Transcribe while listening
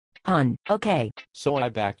Hun, okay. So I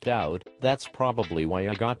backed out. That's probably why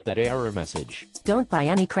I got that error message. Don't buy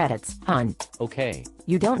any credits, hun. Okay.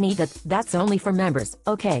 You don't need that, that's only for members,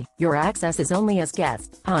 okay. Your access is only as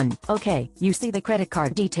guests, hun, okay. You see the credit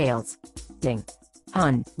card details. Ding.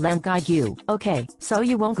 Hun, let guide you, okay, so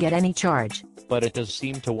you won't get any charge. But it does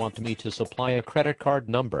seem to want me to supply a credit card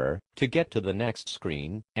number to get to the next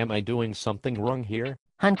screen. Am I doing something wrong here?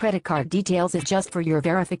 Hun, credit card details is just for your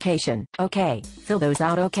verification, okay. Fill those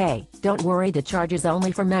out, okay. Don't worry, the charge is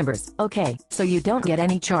only for members, okay. So you don't get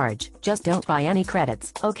any charge, just don't buy any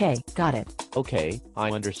credits, okay, got it. Okay,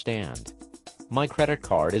 I understand. My credit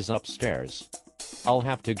card is upstairs. I'll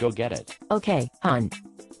have to go get it. Okay, hun.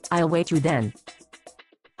 I'll wait you then.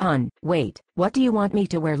 Hun, wait, what do you want me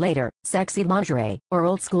to wear later, sexy lingerie, or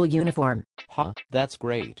old school uniform? Huh, that's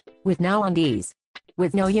great. With now undies.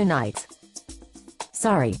 With no unites.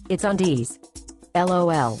 Sorry, it's undies.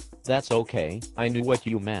 LOL. That's okay, I knew what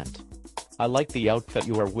you meant. I like the outfit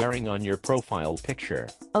you are wearing on your profile picture.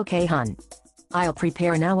 Okay, hun. I'll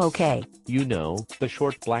prepare now, okay. You know, the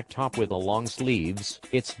short black top with the long sleeves,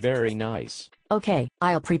 it's very nice. Okay,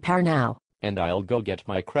 I'll prepare now. And I'll go get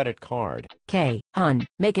my credit card. Okay, hun,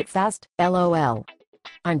 make it fast, LOL.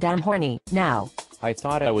 I'm damn horny, now. I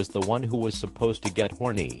thought I was the one who was supposed to get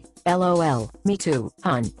horny. LOL, me too,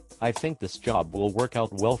 hun. I think this job will work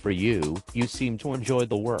out well for you. You seem to enjoy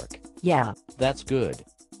the work. Yeah. That's good.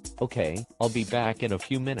 Okay, I'll be back in a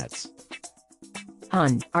few minutes.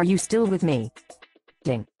 Hun, are you still with me?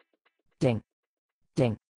 Ding. Ding.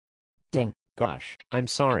 Ding. Ding. Gosh, I'm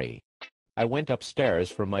sorry. I went upstairs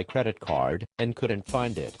for my credit card and couldn't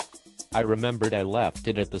find it. I remembered I left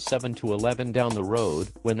it at the 7-Eleven down the road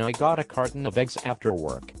when I got a carton of eggs after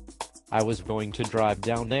work. I was going to drive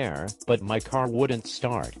down there, but my car wouldn't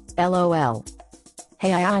start. LOL.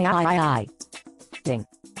 Hey, I. Ding.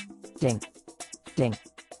 Ding. Ding.